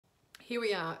here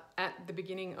we are at the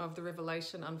beginning of the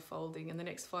revelation unfolding, and the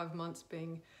next 5 months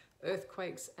being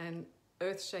earthquakes and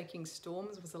earth-shaking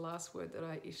storms was the last word that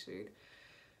I issued.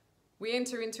 We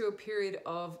enter into a period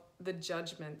of the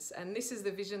judgments, and this is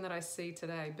the vision that I see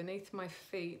today. Beneath my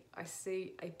feet, I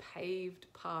see a paved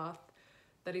path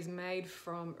that is made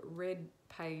from red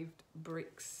paved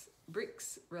bricks.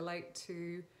 Bricks relate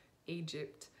to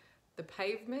Egypt. The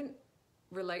pavement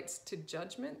relates to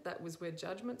judgment. That was where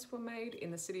judgments were made,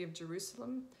 in the city of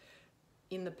Jerusalem,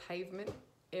 in the pavement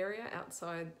area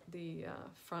outside the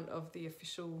front of the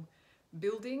official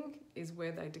building is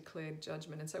where they declared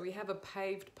judgment. And so we have a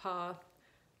paved path,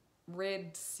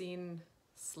 red, sin,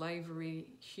 slavery,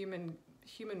 human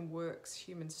works,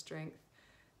 human strength,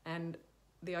 and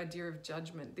the idea of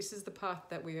judgment. This is the path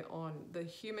that we're on. The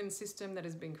human system that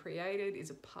has been created is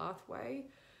a pathway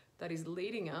that is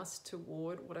leading us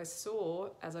toward what I saw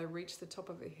as I reached the top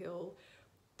of a hill.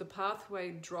 The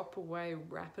pathway drop away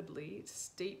rapidly,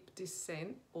 steep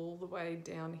descent all the way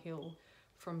downhill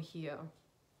from here.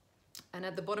 And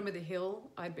at the bottom of the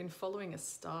hill, I'd been following a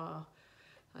star.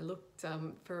 I looked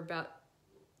for about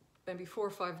maybe 4 or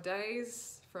 5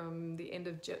 days from the end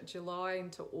of July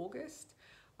into August.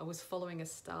 I was following a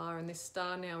star, and this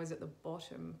star now is at the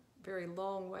bottom, very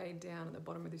long way down at the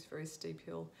bottom of this very steep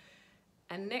hill.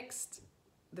 And next,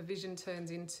 the vision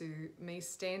turns into me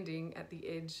standing at the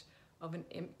edge of an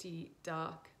empty,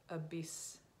 dark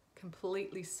abyss,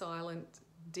 completely silent,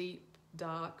 deep,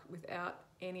 dark, without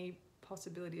any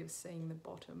possibility of seeing the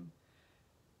bottom.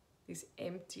 This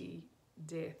empty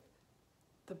death.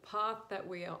 The path that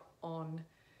we are on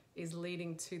is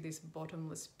leading to this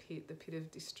bottomless pit, the pit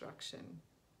of destruction.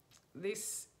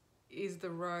 This is the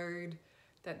road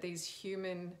that these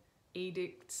human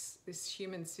edicts, this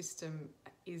human system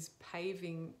is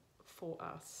paving for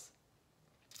us.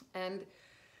 And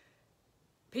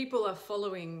people are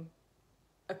following,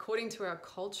 according to our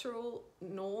cultural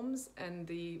norms and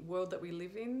the world that we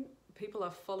live in, people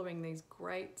are following these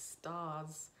great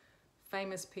stars,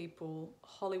 famous people,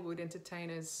 Hollywood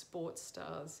entertainers, sports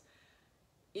stars.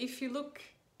 If you look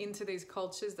into these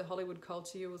cultures, the Hollywood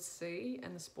culture you will see,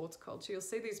 and the sports culture, you'll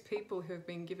see these people who have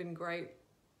been given great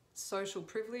social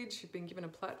privilege, who've been given a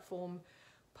platform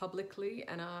publicly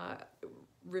and are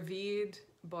revered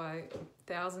by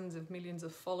thousands of millions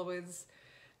of followers.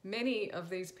 Many of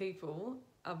these people,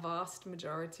 a vast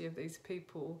majority of these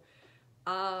people,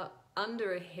 are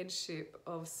under a headship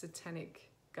of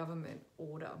satanic government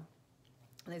order.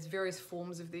 And there's various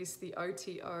forms of this, the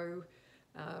OTO,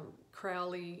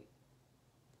 Crowley,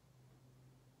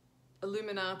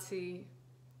 Illuminati,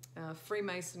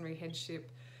 Freemasonry headship.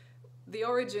 The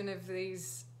origin of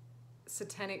these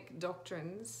satanic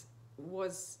doctrines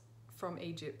was from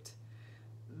Egypt.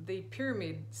 The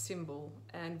pyramid symbol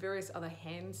and various other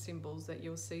hand symbols that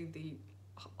you'll see, the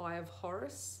Eye of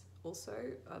Horus also,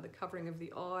 the covering of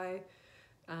the eye,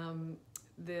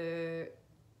 the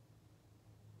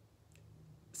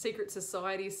secret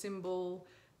society symbol,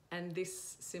 and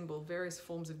this symbol, various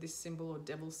forms of this symbol or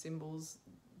devil symbols.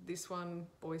 This one,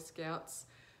 Boy Scouts.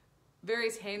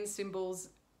 Various hand symbols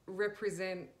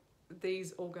represent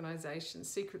these organizations,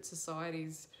 secret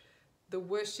societies, the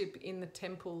worship in the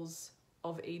temples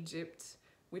of Egypt,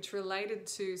 which related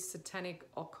to satanic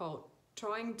occult,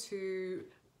 trying to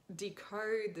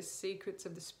decode the secrets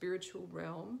of the spiritual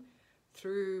realm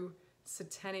through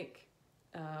satanic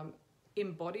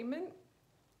embodiment,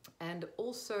 and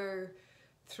also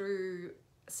through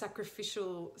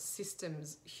sacrificial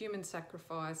systems, human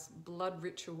sacrifice, blood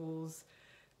rituals,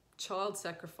 child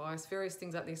sacrifice, various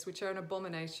things like this, which are an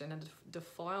abomination and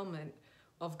defilement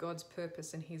of God's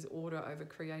purpose and his order over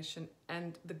creation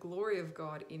and the glory of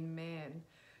God in man,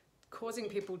 causing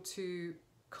people to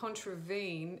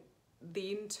contravene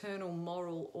the internal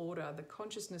moral order, the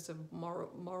consciousness of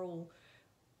moral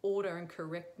order and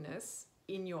correctness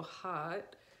in your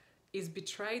heart is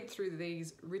betrayed through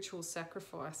these ritual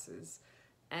sacrifices.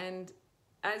 And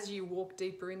as you walk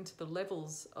deeper into the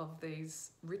levels of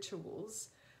these rituals,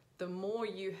 the more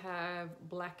you have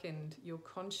blackened your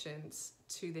conscience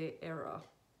to their error,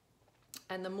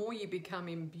 and the more you become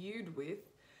imbued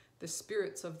with the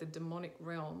spirits of the demonic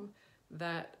realm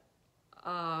that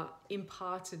are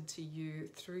imparted to you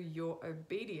through your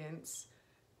obedience,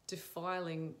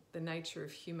 defiling the nature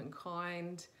of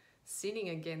humankind, sinning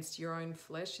against your own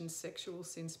flesh in sexual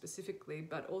sin specifically,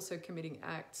 but also committing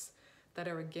acts that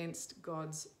are against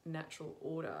God's natural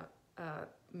order,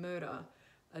 murder,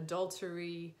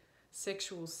 adultery,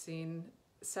 sexual sin,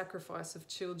 sacrifice of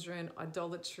children,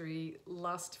 idolatry,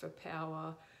 lust for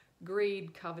power,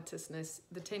 greed, covetousness,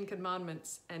 the 10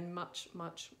 Commandments, and much,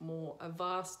 much more. A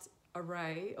vast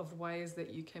array of ways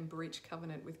that you can breach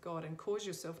covenant with God and cause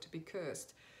yourself to be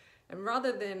cursed. And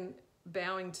rather than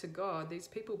bowing to God, these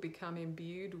people become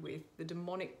imbued with the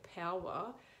demonic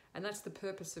power, and that's the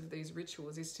purpose of these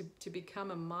rituals, is to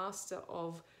become a master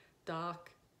of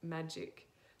dark magic,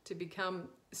 to become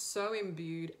so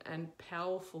imbued and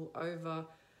powerful over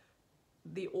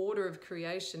the order of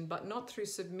creation, but not through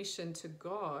submission to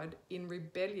God, in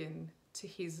rebellion to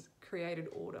his created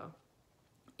order,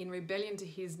 in rebellion to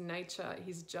his nature,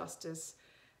 his justice,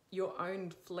 your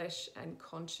own flesh and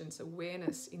conscience,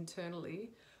 awareness internally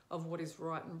of what is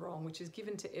right and wrong, which is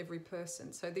given to every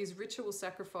person. So these ritual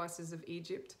sacrifices of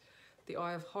Egypt, the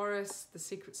Eye of Horus, the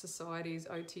secret societies,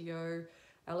 OTO,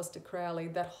 Aleister Crowley,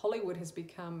 that Hollywood has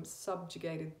become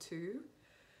subjugated to,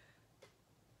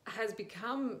 has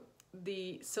become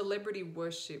the celebrity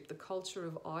worship, the culture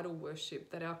of idol worship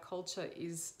that our culture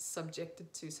is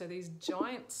subjected to. So these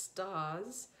giant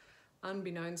stars,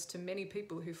 unbeknownst to many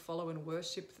people who follow and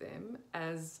worship them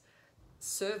as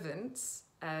servants,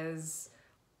 as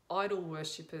idol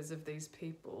worshippers of these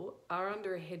people, are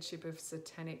under a headship of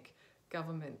satanic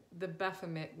government. The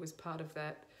Baphomet was part of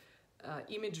that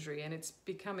imagery, and it's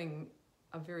becoming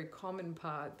a very common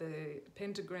part. The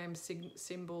pentagram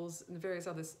symbols and various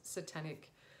other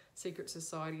satanic secret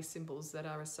society symbols that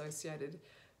are associated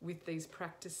with these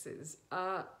practices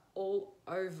are all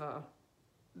over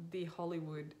the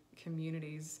Hollywood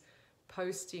communities,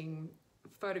 posting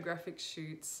photographic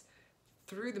shoots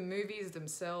through the movies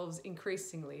themselves.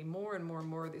 Increasingly, more and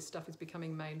more of this stuff is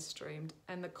becoming mainstreamed,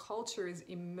 and the culture is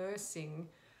immersing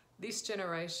this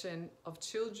generation of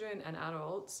children and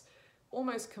adults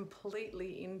almost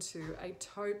completely into a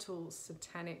total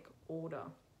satanic order,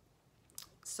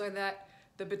 so that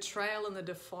the betrayal and the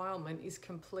defilement is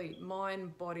complete.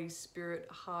 Mind, body, spirit,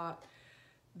 heart.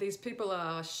 These people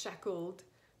are shackled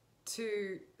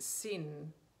to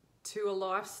sin, to a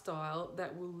lifestyle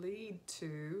that will lead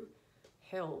to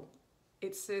hell.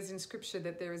 It says in scripture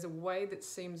that there is a way that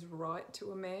seems right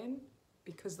to a man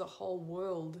because the whole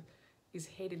world is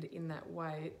headed in that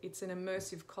way. It's an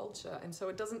immersive culture. And so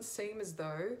it doesn't seem as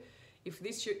though if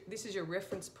this is your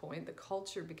reference point, the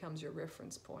culture becomes your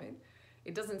reference point.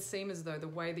 It doesn't seem as though the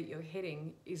way that you're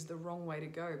heading is the wrong way to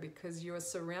go, because you are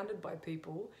surrounded by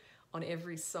people on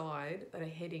every side that are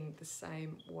heading the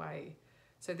same way.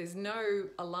 So there's no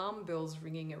alarm bells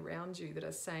ringing around you that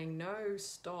are saying, no,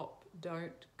 stop,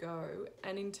 don't go.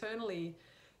 And internally,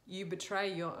 you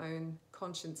betray your own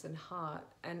conscience and heart.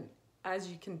 And as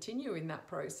you continue in that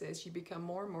process, you become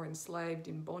more and more enslaved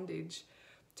in bondage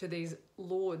to these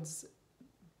lords.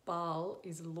 Baal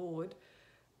is Lord,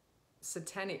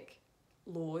 satanic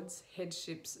lords,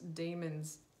 headships,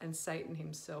 demons, and Satan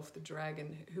himself, the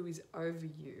dragon, who is over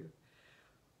you.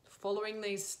 Following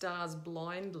these stars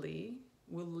blindly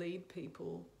will lead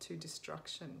people to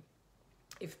destruction.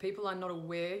 If people are not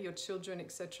aware, your children,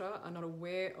 etc., are not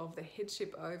aware of the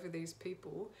headship over these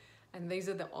people, and these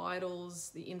are the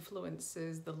idols, the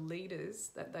influences, the leaders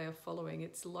that they are following,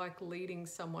 it's like leading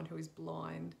someone who is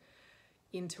blind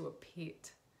into a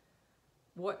pit.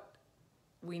 What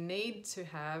we need to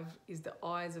have is the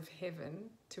eyes of heaven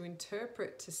to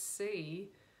interpret, to see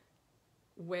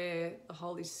where the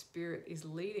Holy Spirit is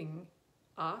leading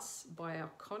us by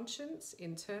our conscience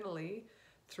internally,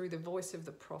 through the voice of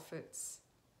the prophets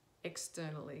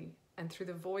externally, and through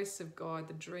the voice of God,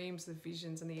 the dreams, the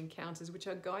visions, and the encounters, which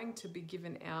are going to be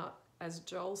given out, as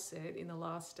Joel said, in the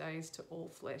last days to all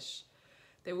flesh.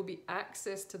 There will be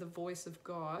access to the voice of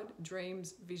God,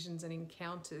 dreams, visions, and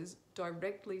encounters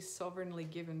directly, sovereignly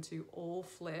given to all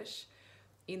flesh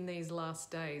in these last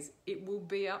days. It will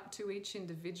be up to each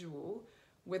individual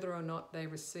whether or not they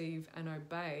receive and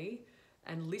obey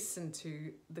and listen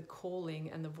to the calling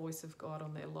and the voice of God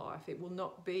on their life. It will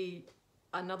not be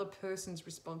another person's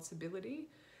responsibility.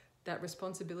 That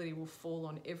responsibility will fall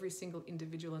on every single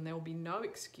individual, and there will be no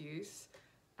excuse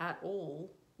at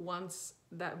all once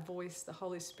that voice, the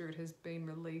Holy Spirit, has been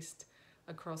released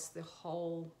across the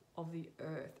whole of the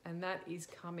earth. And that is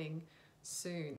coming soon.